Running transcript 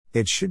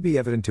It should be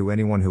evident to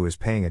anyone who is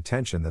paying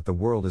attention that the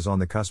world is on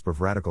the cusp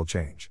of radical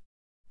change.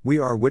 We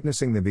are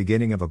witnessing the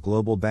beginning of a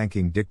global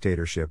banking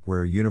dictatorship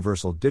where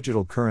universal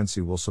digital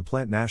currency will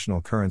supplant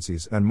national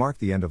currencies and mark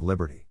the end of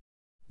liberty.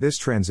 This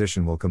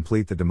transition will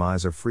complete the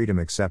demise of freedom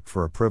except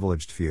for a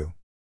privileged few.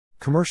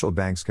 Commercial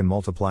banks can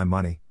multiply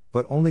money,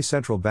 but only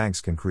central banks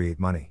can create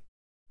money.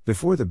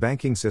 Before the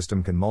banking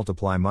system can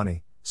multiply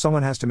money,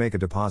 someone has to make a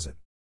deposit.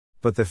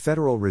 But the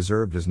Federal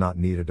Reserve does not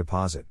need a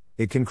deposit.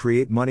 It can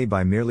create money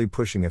by merely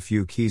pushing a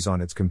few keys on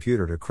its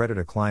computer to credit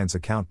a client's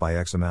account by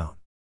X amount.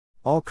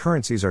 All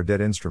currencies are dead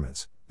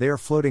instruments, they are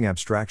floating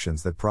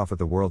abstractions that profit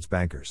the world's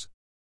bankers.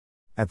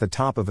 At the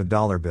top of a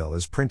dollar bill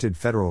is printed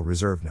Federal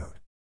Reserve Note.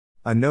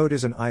 A note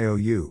is an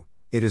IOU,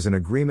 it is an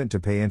agreement to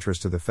pay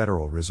interest to the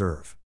Federal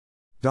Reserve.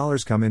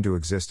 Dollars come into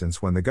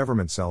existence when the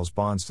government sells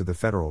bonds to the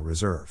Federal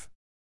Reserve.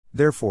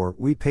 Therefore,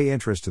 we pay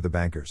interest to the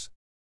bankers.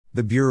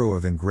 The Bureau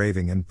of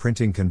Engraving and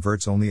Printing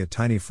converts only a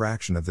tiny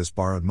fraction of this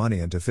borrowed money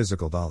into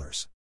physical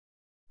dollars.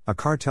 A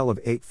cartel of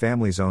 8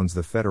 families owns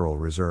the Federal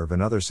Reserve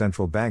and other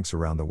central banks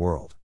around the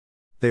world.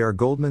 They are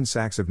Goldman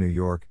Sachs of New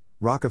York,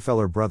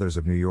 Rockefeller Brothers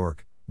of New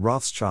York,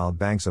 Rothschild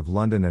Banks of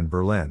London and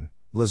Berlin,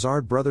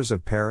 Lazard Brothers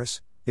of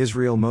Paris,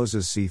 Israel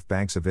Moses Seif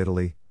Banks of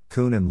Italy,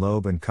 Kuhn and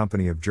Loeb and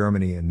Company of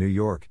Germany and New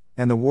York,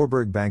 and the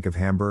Warburg Bank of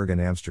Hamburg and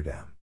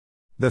Amsterdam.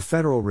 The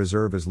Federal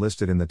Reserve is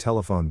listed in the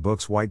telephone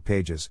book's white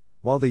pages,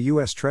 while the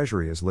U.S.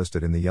 Treasury is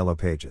listed in the yellow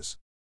pages.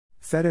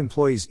 Fed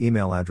employees'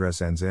 email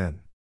address ends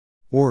in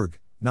 .org,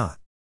 not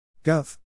 .gov.